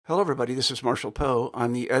Hello, everybody. This is Marshall Poe.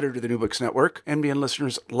 I'm the editor of the New Books Network. NBN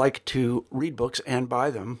listeners like to read books and buy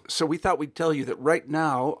them. So we thought we'd tell you that right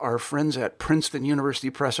now, our friends at Princeton University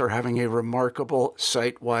Press are having a remarkable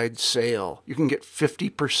site-wide sale. You can get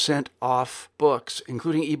 50% off books,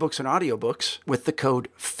 including ebooks and audiobooks, with the code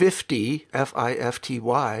 50,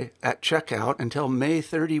 F-I-F-T-Y, at checkout until May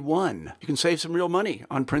 31. You can save some real money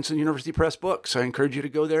on Princeton University Press books. I encourage you to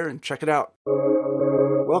go there and check it out.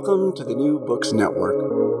 Welcome to the New Books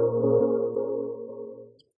Network.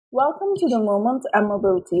 Welcome to the Moment and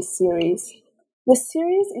Mobility series. This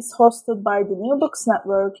series is hosted by the New Books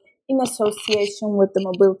Network in association with the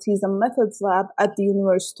Mobilities and Methods Lab at the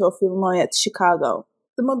University of Illinois at Chicago.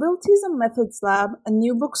 The Mobilities and Methods Lab and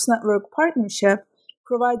New Books Network partnership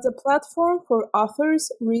provides a platform for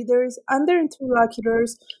authors, readers, and their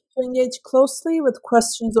interlocutors to engage closely with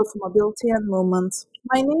questions of mobility and movement.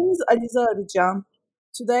 My name is Aliza Arıcan.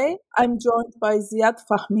 Today, I'm joined by Ziad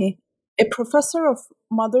Fahmy, a professor of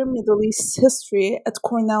modern Middle East history at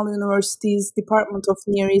Cornell University's Department of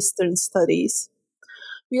Near Eastern Studies.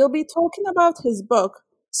 We'll be talking about his book,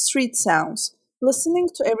 Street Sounds: Listening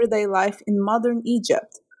to Everyday Life in Modern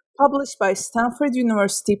Egypt, published by Stanford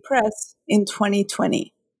University Press in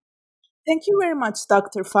 2020. Thank you very much,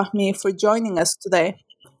 Dr. Fahmy, for joining us today.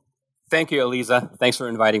 Thank you, Aliza. Thanks for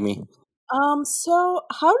inviting me. So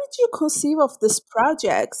how did you conceive of this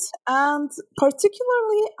project? And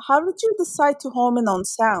particularly, how did you decide to home in on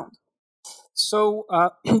sound? So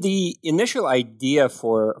the initial idea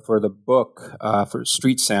for the book, for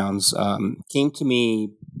Street Sounds, came to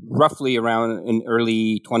me roughly around in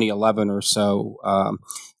early 2011 or so,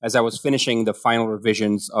 as I was finishing the final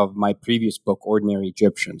revisions of my previous book, Ordinary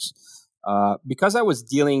Egyptians. Because I was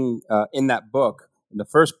dealing in that book, in the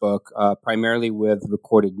first book, primarily with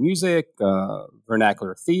recorded music,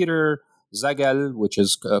 vernacular theater, zagal, which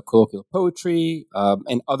is colloquial poetry,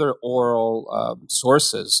 and other oral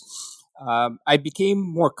sources. I became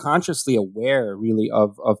more consciously aware, really,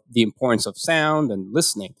 of the importance of sound and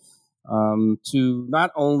listening to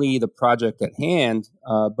not only the project at hand,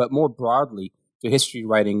 but more broadly to history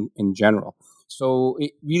writing in general. So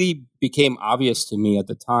it really became obvious to me at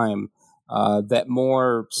the time that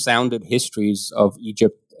more sounded histories of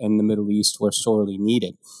Egypt and the Middle East were sorely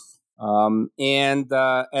needed. And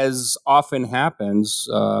as often happens,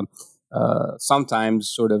 sometimes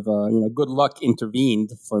sort of good luck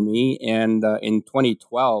intervened for me. And in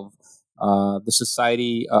 2012, the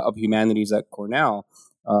Society of Humanities at Cornell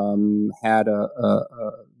had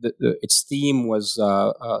its theme was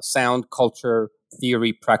sound, culture,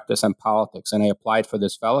 theory, practice, and politics. And I applied for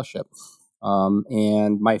this fellowship.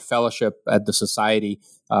 And my fellowship at the Society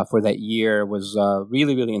for that year was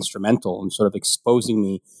really, really instrumental in sort of exposing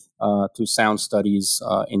me to sound studies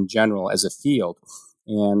in general as a field.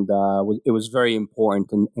 And it was very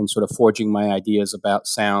important in sort of forging my ideas about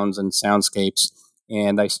sounds and soundscapes.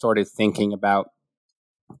 And I started thinking about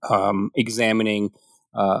examining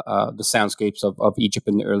the soundscapes of Egypt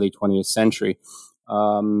in the early 20th century.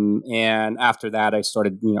 And after that, I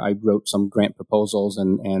started, I wrote some grant proposals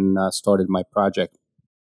and started my project.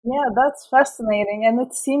 Yeah, that's fascinating. And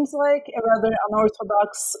it seems like a rather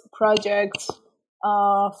unorthodox project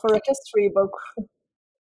for a history book,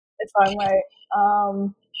 if I may.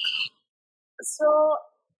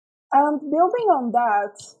 Building on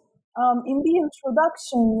that, in the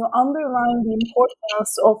introduction, you underline the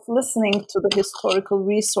importance of listening to the historical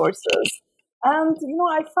resources. And,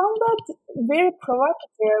 I found that very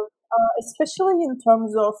provocative, especially in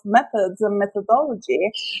terms of methods and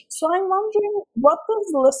methodology. So I'm wondering, what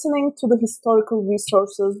does listening to the historical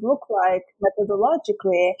resources look like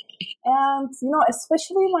methodologically? And,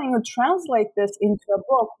 especially when you translate this into a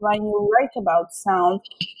book, when you write about sound,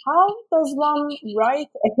 how does one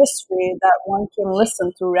write a history that one can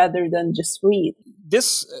listen to rather than just read?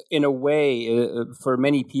 This, in a way, for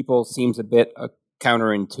many people, seems a bit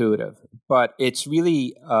counterintuitive, but it's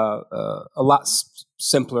really a lot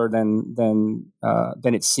simpler than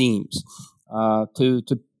it seems.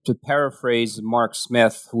 To paraphrase Mark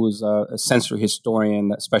Smith, who is a sensory historian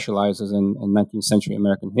that specializes in 19th century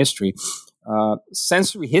American history,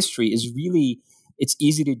 sensory history is really, it's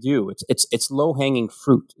easy to do. It's low hanging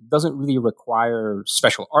fruit. It doesn't really require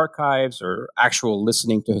special archives or actual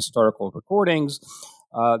listening to historical recordings.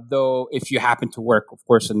 Though if you happen to work, of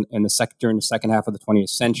course, during the second half of the 20th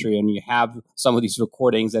century, and you have some of these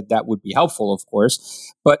recordings, that would be helpful, of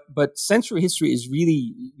course. But sensory history is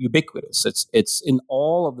really ubiquitous. It's in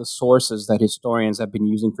all of the sources that historians have been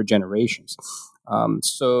using for generations.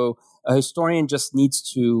 So a historian just needs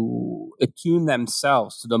to attune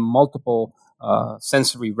themselves to the multiple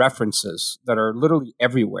sensory references that are literally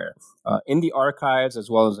everywhere in the archives, as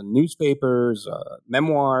well as in newspapers,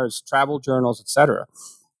 memoirs, travel journals, etc.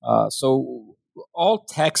 So all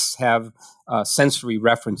texts have sensory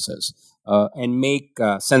references and make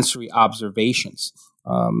sensory observations.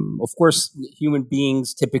 Of course, human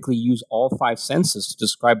beings typically use all five senses to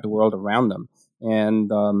describe the world around them,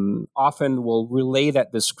 and often will relay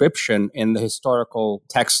that description in the historical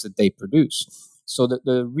texts that they produce. So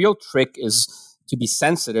the real trick is to be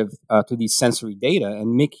sensitive to these sensory data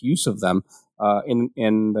and make use of them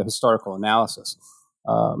in the historical analysis.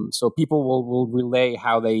 So people will relay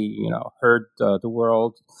how they heard the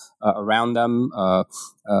world around them,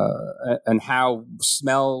 and how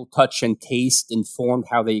smell, touch, and taste informed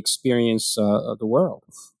how they experience the world.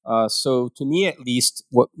 So to me, at least,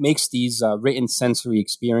 what makes these written sensory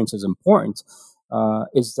experiences important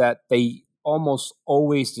is that they almost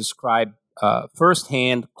always describe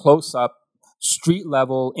firsthand, close-up,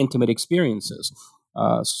 street-level, intimate experiences.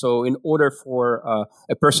 So in order for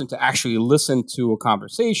a person to actually listen to a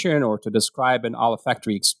conversation or to describe an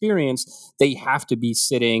olfactory experience, they have to be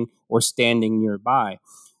sitting or standing nearby.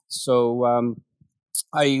 So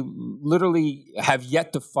I literally have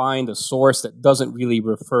yet to find a source that doesn't really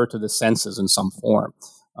refer to the senses in some form.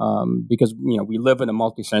 Because we live in a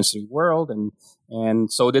multisensory world,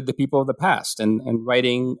 and so did the people of the past. And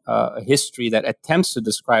writing a history that attempts to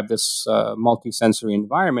describe this multisensory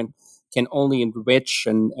environment can only enrich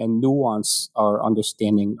and nuance our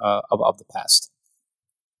understanding of the past.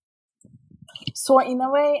 So in a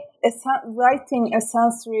way, writing a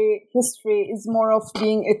sensory history is more of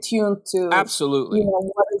being attuned to absolutely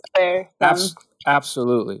what is there.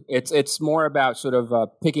 Absolutely, it's more about sort of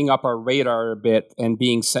picking up our radar a bit and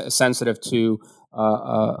being sensitive to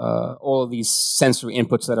all of these sensory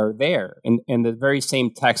inputs that are there in the very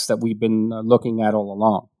same text that we've been looking at all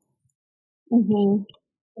along. Mm-hmm.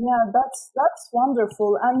 Yeah, that's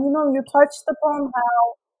wonderful. And you touched upon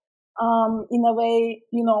how, in a way,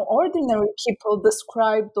 ordinary people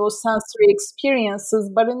describe those sensory experiences.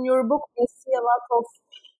 But in your book, we see a lot of,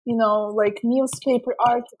 like newspaper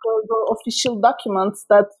articles or official documents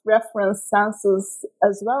that reference senses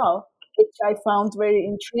as well, which I found very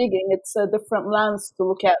intriguing. It's a different lens to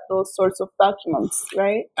look at those sorts of documents,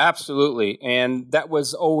 right? Absolutely, and that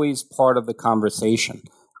was always part of the conversation.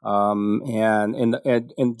 And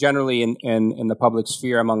generally in the public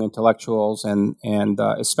sphere among intellectuals and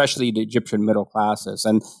especially the Egyptian middle classes.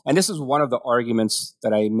 And this is one of the arguments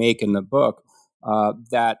that I make in the book,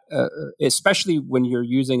 that especially when you're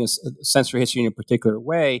using a sensory history in a particular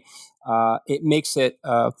way, it makes it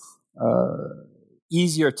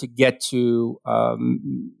easier to get to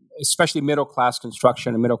especially middle class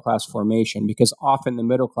construction and middle class formation, because often the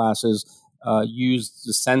middle classes use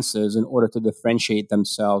the senses in order to differentiate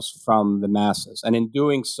themselves from the masses. And in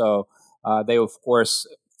doing so, they, of course,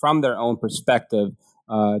 from their own perspective,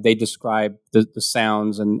 they describe the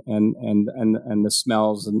sounds and the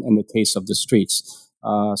smells and the tastes of the streets.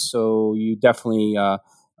 So you definitely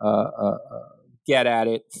get at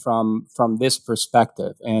it from this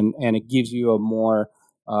perspective, and it gives you a more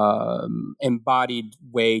embodied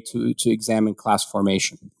way to examine class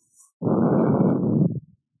formation.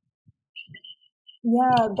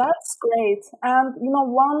 Yeah, that's great. And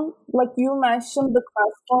one, like you mentioned, the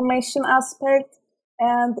class formation aspect,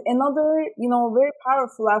 and another, very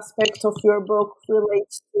powerful aspect of your book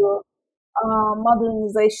relates to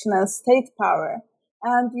modernization and state power.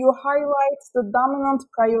 And you highlight the dominant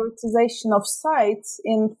prioritization of sites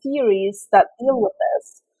in theories that deal with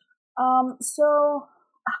this. So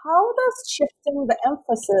how does shifting the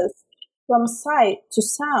emphasis from sight to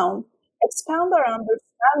sound expand our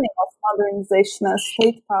understanding of modernization and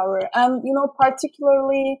state power? And,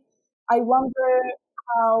 particularly, I wonder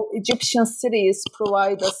how Egyptian cities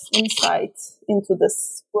provide us insight into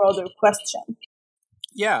this broader question.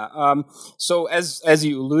 Yeah. So as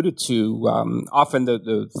you alluded to, often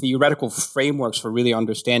the theoretical frameworks for really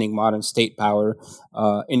understanding modern state power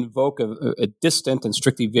invoke a distant and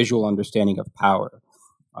strictly visual understanding of power.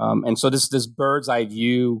 And so this bird's eye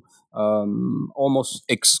view almost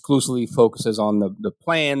exclusively focuses on the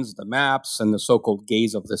plans, the maps, and the so-called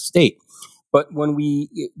gaze of the state. But when we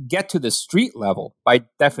get to the street level, by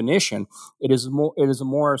definition, it is a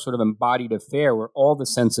more sort of embodied affair where all the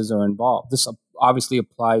senses are involved. This obviously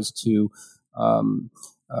applies to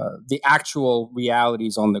the actual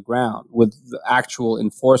realities on the ground, with the actual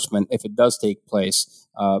enforcement, if it does take place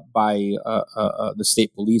by the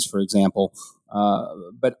state police, for example.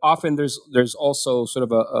 But often there's also sort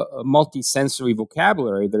of a multi-sensory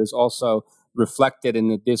vocabulary that is also reflected in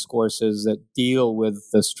the discourses that deal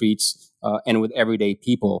with the streets and with everyday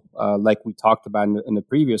people, like we talked about in the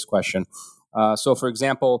previous question. So, for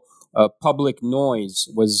example, public noise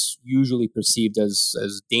was usually perceived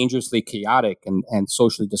as dangerously chaotic and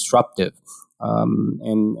socially disruptive,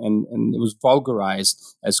 and it was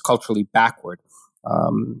vulgarized as culturally backward,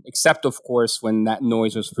 except, of course, when that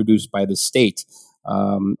noise was produced by the state.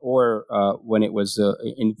 Or when it was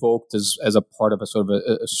invoked as a part of a sort of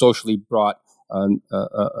a socially broad,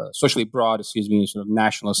 sort of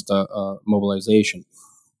nationalist mobilization.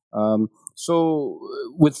 So,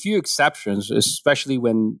 with few exceptions, especially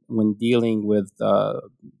when dealing with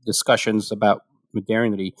discussions about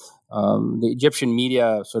modernity, the Egyptian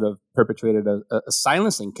media sort of perpetrated a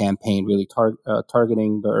silencing campaign, really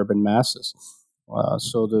targeting the urban masses.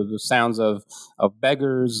 So the sounds of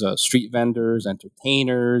beggars, street vendors,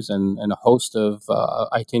 entertainers, and a host of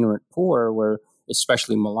itinerant poor were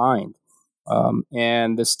especially maligned.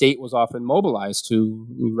 And the state was often mobilized to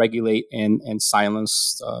regulate and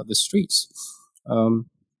silence the streets.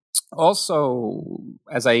 Also,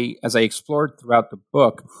 as I explored throughout the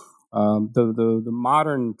book, the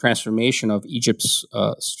modern transformation of Egypt's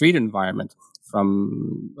street environment,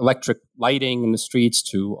 from electric lighting in the streets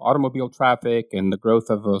to automobile traffic and the growth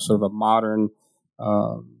of a sort of a modern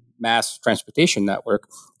mass transportation network,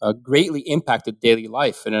 greatly impacted daily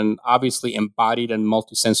life in an obviously embodied and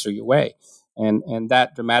multisensory way. And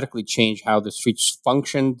that dramatically changed how the streets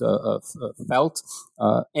functioned, felt,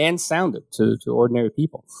 and sounded to ordinary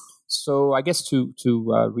people. So I guess to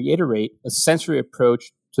reiterate, a sensory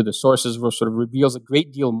approach to the sources sort of reveals a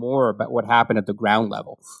great deal more about what happened at the ground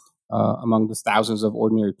level. Among the thousands of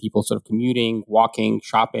ordinary people sort of commuting, walking,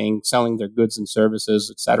 shopping, selling their goods and services,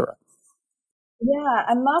 etc. Yeah,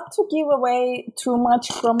 and not to give away too much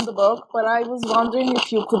from the book, but I was wondering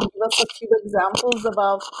if you could give us a few examples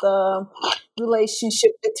about the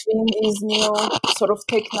relationship between these new sort of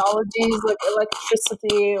technologies like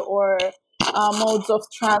electricity or modes of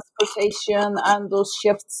transportation and those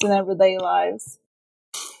shifts in everyday lives.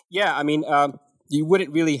 Yeah, I mean, you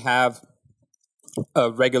wouldn't really have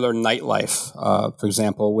a regular nightlife, for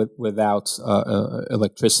example, without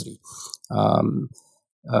electricity. Um,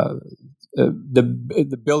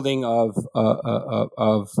 the building of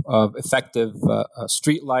effective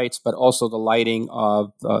street lights, but also the lighting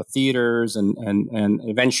of theaters, and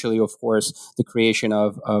eventually, of course, the creation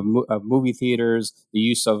of movie theaters, the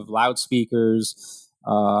use of loudspeakers,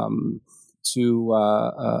 to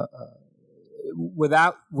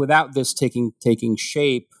without this taking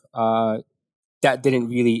shape. That didn't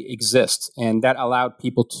really exist, and that allowed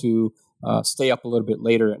people to stay up a little bit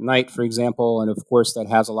later at night, for example, and of course that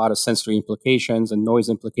has a lot of sensory implications and noise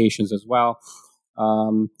implications as well.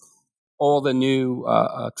 All the new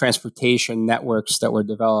transportation networks that were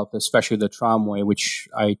developed, especially the tramway, which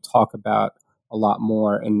I talk about a lot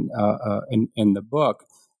more in the book,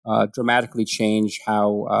 dramatically changed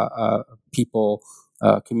how people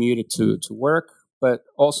commuted to work, but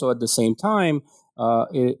also at the same time,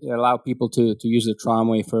 it allowed people to use the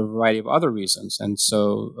tramway for a variety of other reasons. And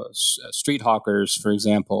so street hawkers, for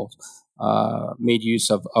example, made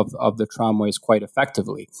use of the tramways quite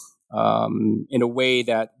effectively, in a way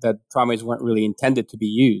that tramways weren't really intended to be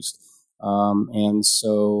used. And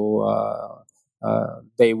so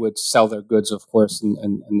they would sell their goods, of course,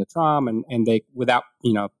 in the tram, and they, without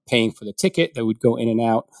paying for the ticket, they would go in and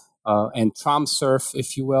out and tram surf,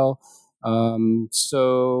 if you will.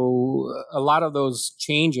 So a lot of those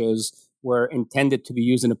changes were intended to be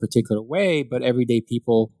used in a particular way, but everyday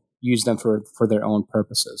people use them for their own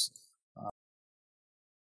purposes.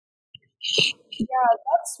 Yeah,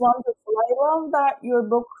 that's wonderful. I love that your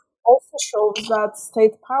book also shows that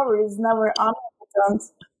state power is never omnipotent.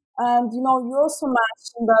 And you also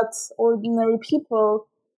mentioned that ordinary people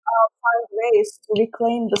find ways to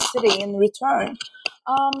reclaim the city in return.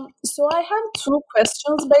 So I have two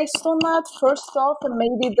questions based on that. First off, and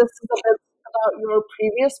maybe this is a bit about your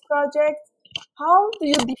previous project. How do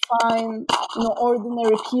you define,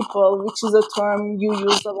 ordinary people, which is a term you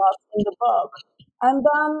use a lot in the book? And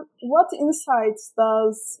then, what insights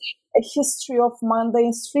does a history of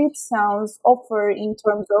mundane street sounds offer in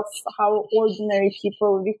terms of how ordinary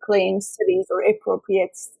people reclaim cities or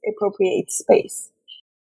appropriate space?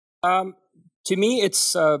 To me,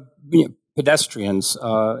 it's pedestrians,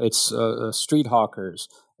 it's street hawkers.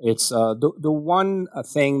 It's the one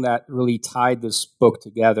thing that really tied this book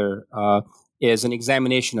together is an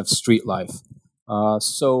examination of street life.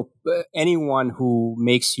 So anyone who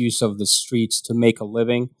makes use of the streets to make a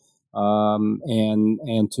living,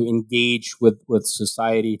 and to engage with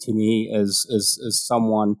society, to me is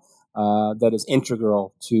someone that is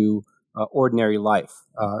integral to ordinary life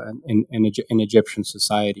in Egyptian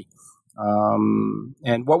society.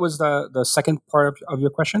 And what was the second part of your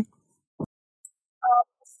question?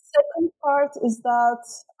 Second part is that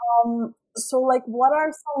so like what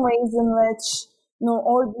are some ways in which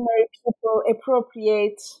ordinary people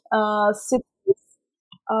appropriate cities,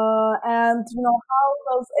 and how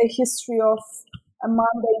does a history of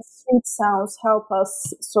mundane street sounds help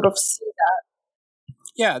us sort of see that?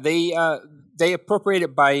 Yeah, they appropriate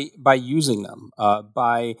it by using them,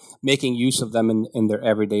 by making use of them in their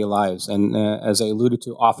everyday lives, and as I alluded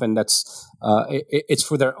to, often it's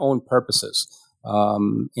for their own purposes.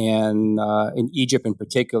 And in Egypt, in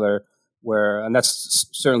particular, and that's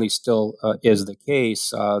certainly still is the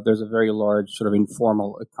case, there's a very large sort of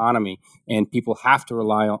informal economy, and people have to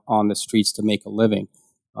rely on the streets to make a living,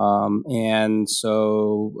 and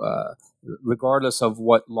so. Regardless of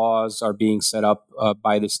what laws are being set up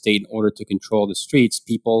by the state in order to control the streets,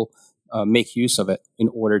 people make use of it in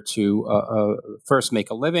order to first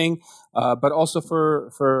make a living, but also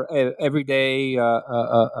for everyday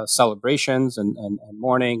celebrations and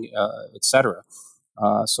mourning, etc.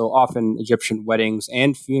 So often Egyptian weddings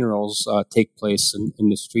and funerals take place in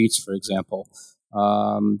the streets, for example,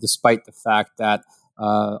 despite the fact that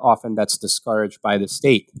often that's discouraged by the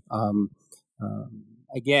state.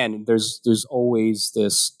 Again, there's always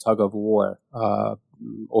this tug of war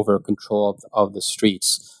over control of the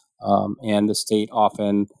streets, and the state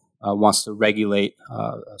often wants to regulate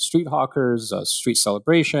street hawkers, street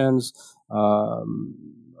celebrations.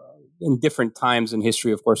 In different times in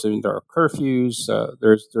history, of course, there are curfews.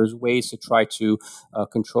 There's ways to try to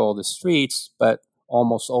control the streets, but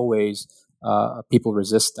almost always people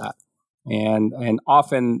resist that. And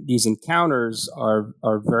often these encounters are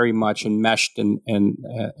very much enmeshed in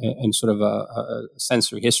sort of a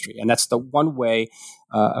sensory history, and that's the one way,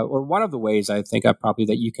 or one of the ways I think probably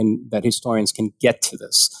that historians can get to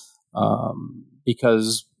this,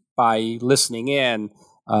 because by listening in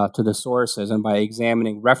to the sources and by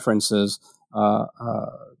examining references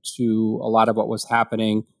to a lot of what was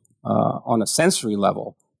happening on a sensory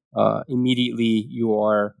level, immediately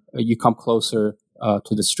you come closer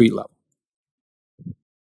to the street level.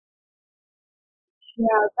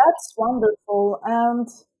 Yeah, that's wonderful. And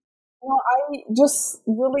I just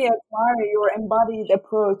really admire your embodied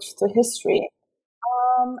approach to history.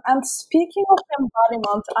 And speaking of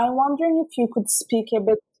embodiment, I'm wondering if you could speak a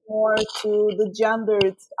bit more to the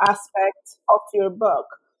gendered aspect of your book.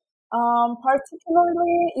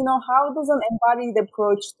 Particularly, how does an embodied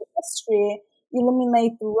approach to history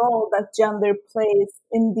illuminate the role that gender plays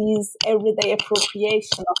in these everyday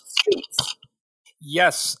appropriation of streets?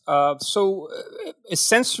 Yes. So a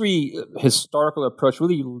sensory historical approach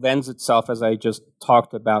really lends itself, as I just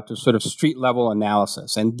talked about, to sort of street level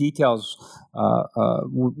analysis and details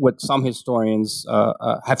what some historians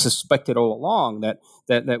have suspected all along,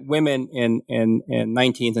 that women in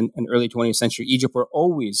 19th and early 20th century Egypt were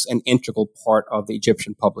always an integral part of the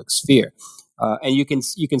Egyptian public sphere. And you can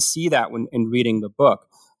see that when in reading the book,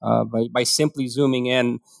 by simply zooming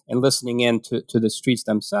in and listening in to the streets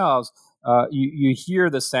themselves. You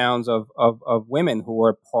hear the sounds of women who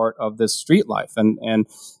are part of this street life, and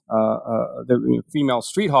the female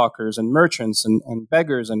street hawkers and merchants and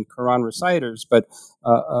beggars and Quran reciters, but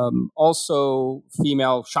also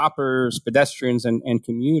female shoppers, pedestrians, and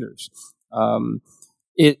commuters.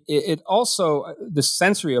 It also, the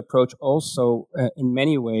sensory approach also in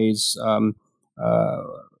many ways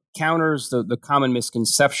counters the common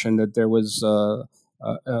misconception that there was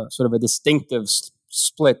sort of a distinctive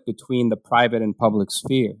split between the private and public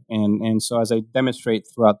sphere. And so, as I demonstrate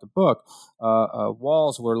throughout the book,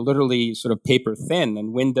 walls were literally sort of paper thin,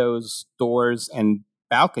 and windows, doors, and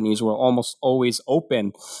balconies were almost always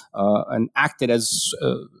open and acted as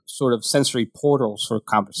sort of sensory portals for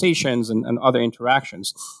conversations and other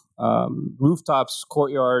interactions. Rooftops,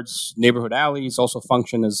 courtyards, neighborhood alleys also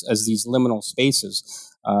function as these liminal spaces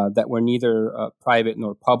that were neither private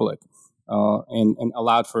nor public. And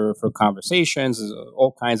allowed for conversations,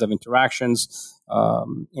 all kinds of interactions.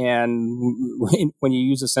 And when you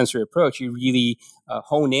use a sensory approach, you really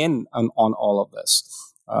hone in on all of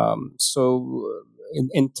this. So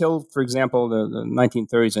until, for example, the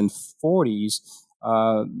 1930s and 40s,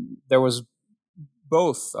 there was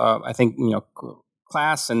both, I think,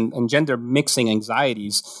 class and gender mixing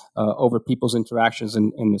anxieties over people's interactions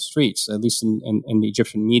in the streets, at least in the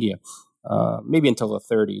Egyptian media. Maybe until the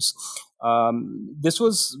 30s. This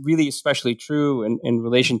was really especially true in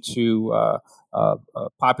relation to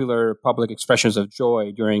popular public expressions of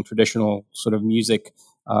joy during traditional sort of music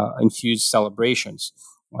infused celebrations.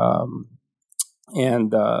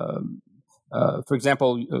 And for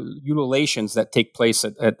example, ululations that take place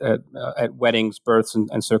at weddings, births, and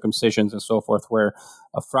circumcisions and so forth were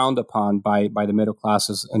frowned upon by the middle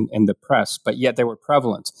classes and the press, but yet they were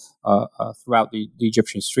prevalent throughout the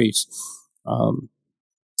Egyptian streets.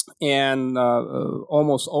 And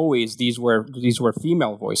almost always these were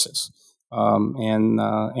female voices.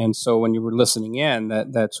 And so when you were listening in,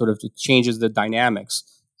 that sort of changes the dynamics,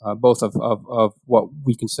 both of what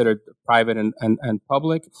we considered private and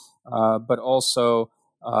public, but also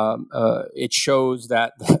it shows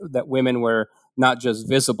that women were not just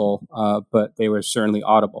visible, but they were certainly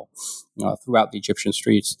audible throughout the Egyptian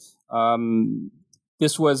streets.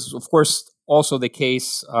 This was, of course, also the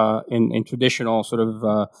case in traditional sort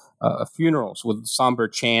of funerals with somber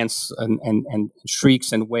chants and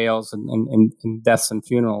shrieks and wails and deaths and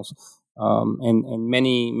funerals. And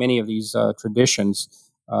many of these traditions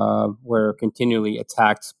were continually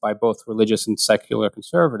attacked by both religious and secular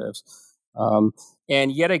conservatives.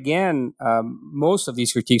 And yet again, most of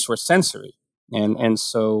these critiques were sensory. And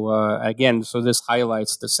so, again, so this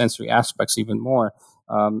highlights the sensory aspects even more.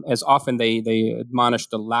 As often they admonish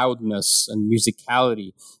the loudness and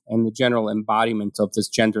musicality and the general embodiment of this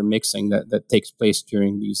gender mixing that takes place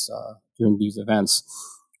during these events.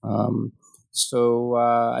 So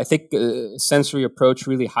I think sensory approach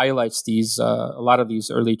really highlights these a lot of these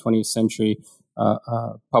early 20th century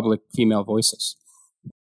public female voices.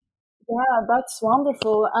 Yeah, that's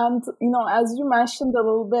wonderful. And, as you mentioned a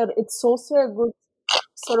little bit, it's also a good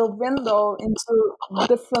sort of window into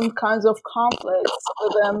different kinds of conflicts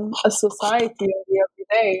within a society in the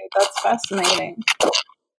everyday. That's fascinating.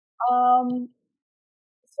 So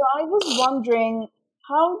I was wondering,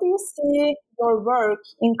 how do you see your work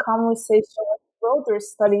in conversation with broader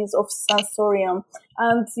studies of sensorium?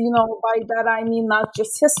 And, by that I mean not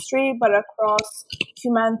just history, but across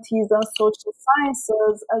humanities and social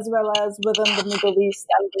sciences, as well as within the Middle East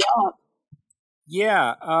and beyond.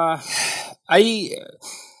 Yeah, I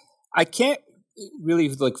can't really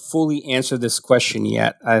fully answer this question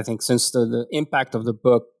yet. I think since the impact of the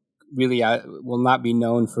book really will not be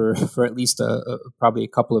known for at least probably a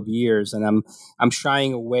couple of years, and I'm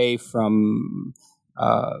shying away from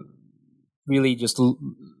really just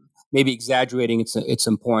maybe exaggerating its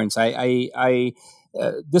importance.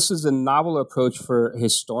 This is a novel approach for a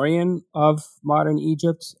historian of modern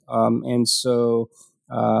Egypt, and so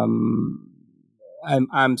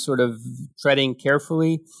I'm sort of treading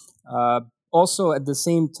carefully. Also, at the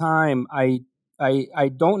same time, I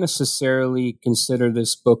don't necessarily consider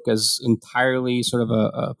this book as entirely sort of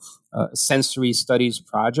a sensory studies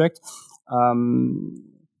project.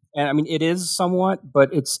 And I mean, it is somewhat, but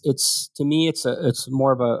it's to me, it's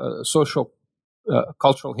more of a social,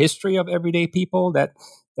 cultural history of everyday people that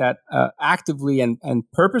actively and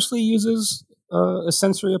purposely uses a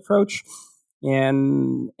sensory approach.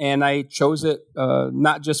 And I chose it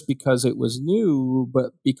not just because it was new,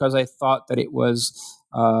 but because I thought that it was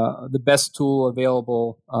the best tool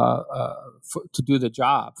available to do the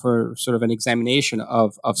job for sort of an examination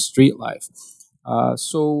of street life.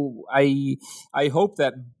 So I hope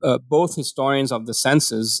that both historians of the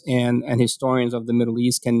senses and historians of the Middle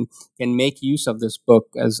East can make use of this book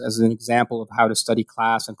as an example of how to study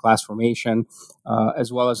class and class formation,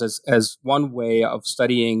 as well as one way of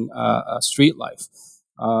studying street life.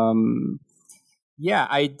 Yeah,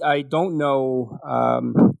 I don't know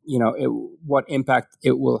what impact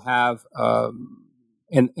it will have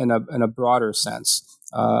in a broader sense.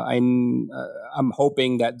 I'm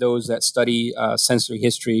hoping that those that study sensory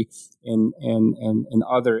history in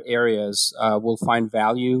other areas will find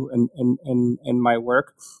value in my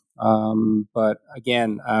work. But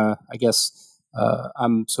again, I guess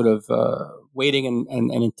I'm sort of waiting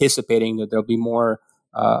and anticipating that there'll be more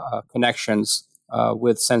connections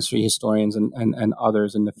with sensory historians and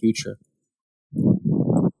others in the future.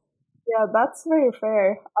 Yeah, that's very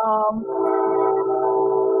fair.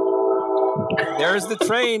 There's the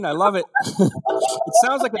train. I love it. It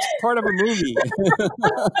sounds like it's part of a movie.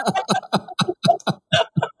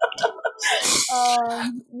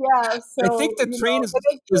 Yeah, so I think the train is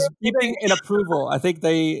beeping in approval. I think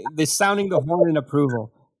they're sounding the horn in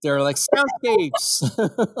approval. They're like soundscapes.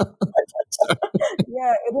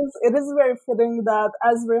 Yeah, it is very fitting that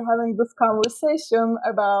as we're having this conversation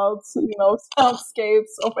about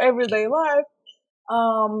soundscapes of everyday life,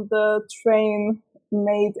 the train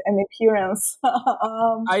made an appearance.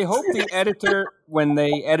 I hope the editor, when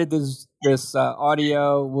they edit this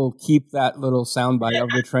audio, will keep that little soundbite of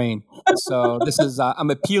the train. So this is I'm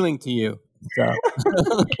appealing to you. So.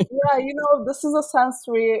 Yeah, this is a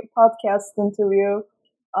sensory podcast interview.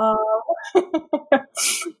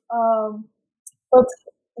 But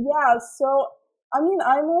Yeah, so I mean,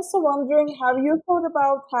 I'm also wondering, have you thought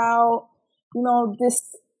about how,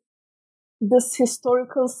 this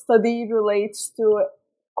historical study relates to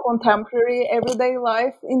contemporary everyday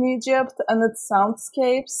life in Egypt and its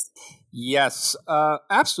soundscapes? Yes,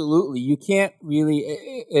 absolutely. You can't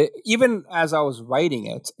really, even as I was writing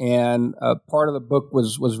it, and part of the book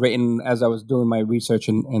was written as I was doing my research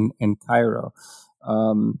in Cairo.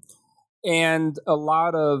 Um, and a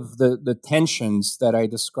lot of the tensions that I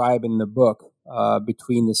describe in the book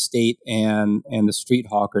between the state and the street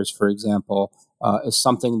hawkers, for example, is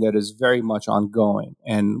something that is very much ongoing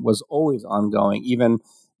and was always ongoing. Even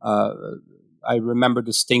uh, I remember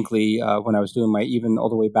distinctly when I was doing my, even all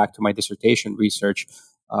the way back to my dissertation research,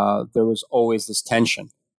 there was always this tension.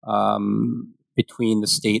 Between the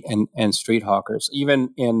state and street hawkers,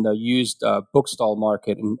 even in the used bookstall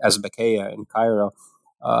market in Azbekaya in Cairo,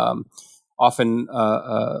 um, often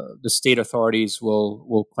the state authorities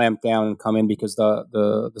will clamp down and come in because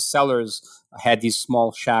the sellers had these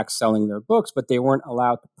small shacks selling their books, but they weren't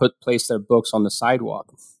allowed to place their books on the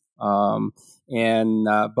sidewalk. Um, and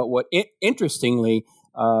but interestingly,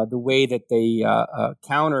 the way that they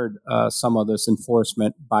countered some of this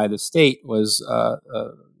enforcement by the state was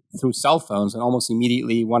through cell phones, and almost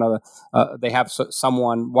immediately one of they have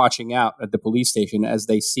someone watching out at the police station as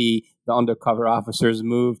they see the undercover officers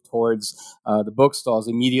move towards the bookstalls.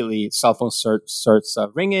 Immediately, cell phone starts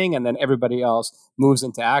ringing, and then everybody else moves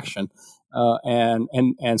into action.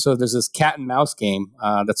 And so there's this cat and mouse game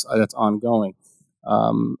that's ongoing.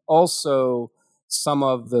 Also, some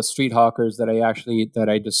of the street hawkers that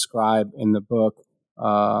I describe in the book,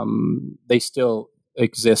 they still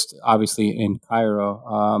exist, obviously, in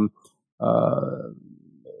Cairo. Uh,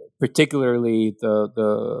 Particularly the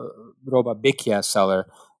Robabikia seller.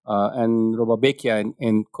 And Robabikia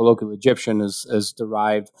in colloquial Egyptian is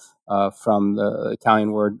derived from the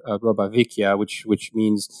Italian word Robavikia, which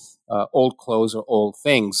means old clothes or old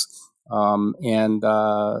things. And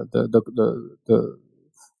the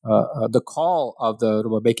call of the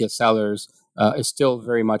Robabikia sellers is still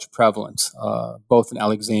very much prevalent, both in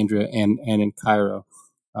Alexandria and in Cairo.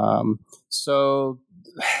 So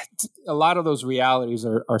a lot of those realities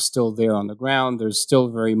are still there on the ground. There's still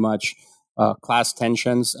very much class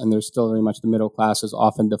tensions, and there's still very much the middle classes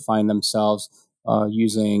often define themselves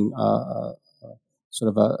using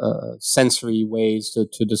sort of sensory ways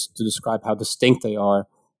to describe how distinct they are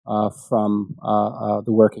from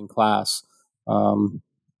the working class. Um,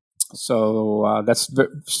 so that's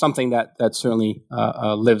something that certainly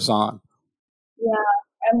lives on.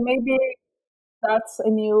 Yeah, and maybe that's a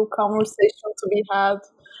new conversation to be had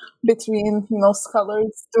between,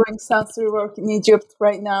 scholars doing sensory work in Egypt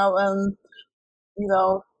right now and,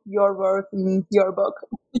 your work in your book.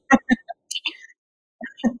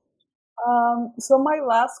 So my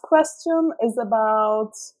last question is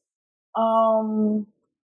about um,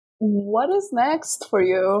 what is next for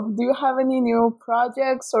you? Do you have any new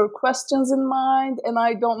projects or questions in mind? And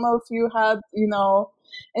I don't know if you had,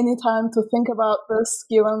 any time to think about this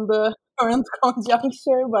given the current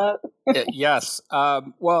conjuncture, but Yes.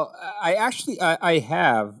 Well, I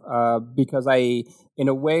have because in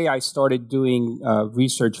a way, I started doing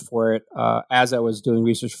research for it as I was doing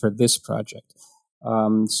research for this project.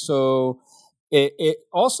 So it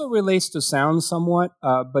also relates to sound somewhat,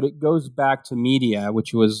 but it goes back to media,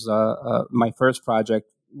 which was my first project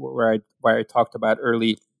where I talked about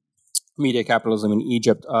early media capitalism in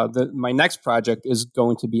Egypt. My next project is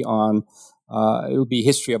going to be on it will be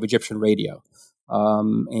history of Egyptian radio.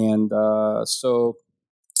 And so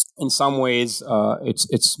in some ways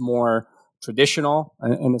it's more traditional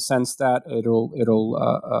in the sense that it'll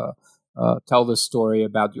tell the story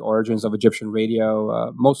about the origins of Egyptian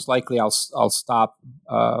radio. Most likely I'll stop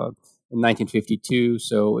in 1952,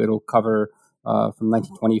 so it'll cover from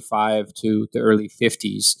 1925 to the early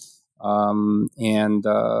 50s. And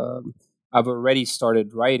I've already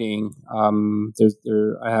started writing.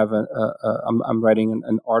 I have I'm writing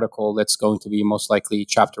an article that's going to be most likely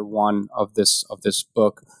chapter one of this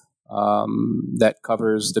book, that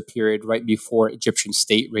covers the period right before Egyptian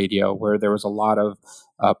state radio, where there was a lot of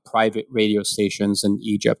private radio stations in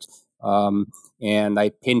Egypt. And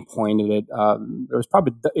I pinpointed it. There was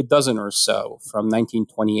probably a dozen or so from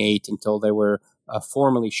 1928 until they were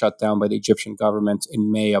formally shut down by the Egyptian government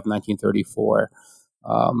in May of 1934.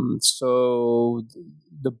 So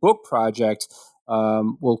the book project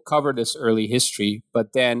will cover this early history,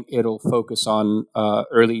 but then it'll focus on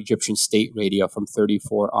early Egyptian state radio from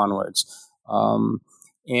 34 onwards.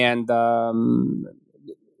 And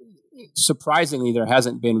surprisingly, there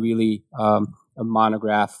hasn't been really a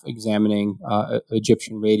monograph examining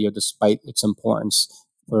Egyptian radio, despite its importance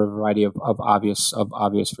for a variety of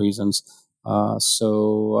obvious reasons.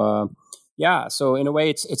 So in a way,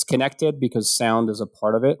 it's connected because sound is a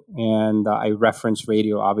part of it, and I reference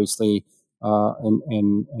radio obviously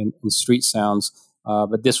in street sounds,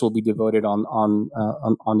 but this will be devoted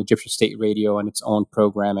on Egyptian State Radio and its own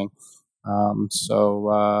programming.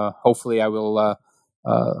 So hopefully, I will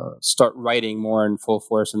start writing more in full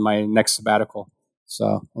force in my next sabbatical.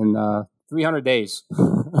 So in 300 days.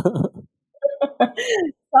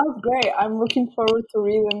 Sounds great. I'm looking forward to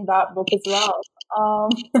reading that book as well.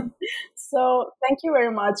 So thank you very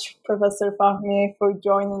much, Professor Fahmy, for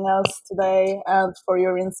joining us today and for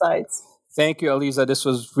your insights. Thank you, Aliza. This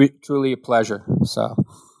was truly a pleasure. So,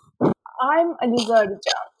 I'm Aliza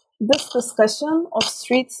Arıcan. This discussion of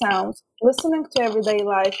street sounds, listening to everyday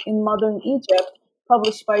life in modern Egypt,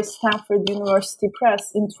 published by Stanford University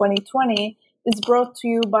Press in 2020, is brought to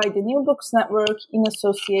you by the New Books Network in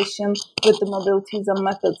association with the Mobilities and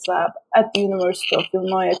Methods Lab at the University of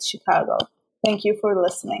Illinois at Chicago. Thank you for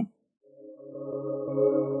listening.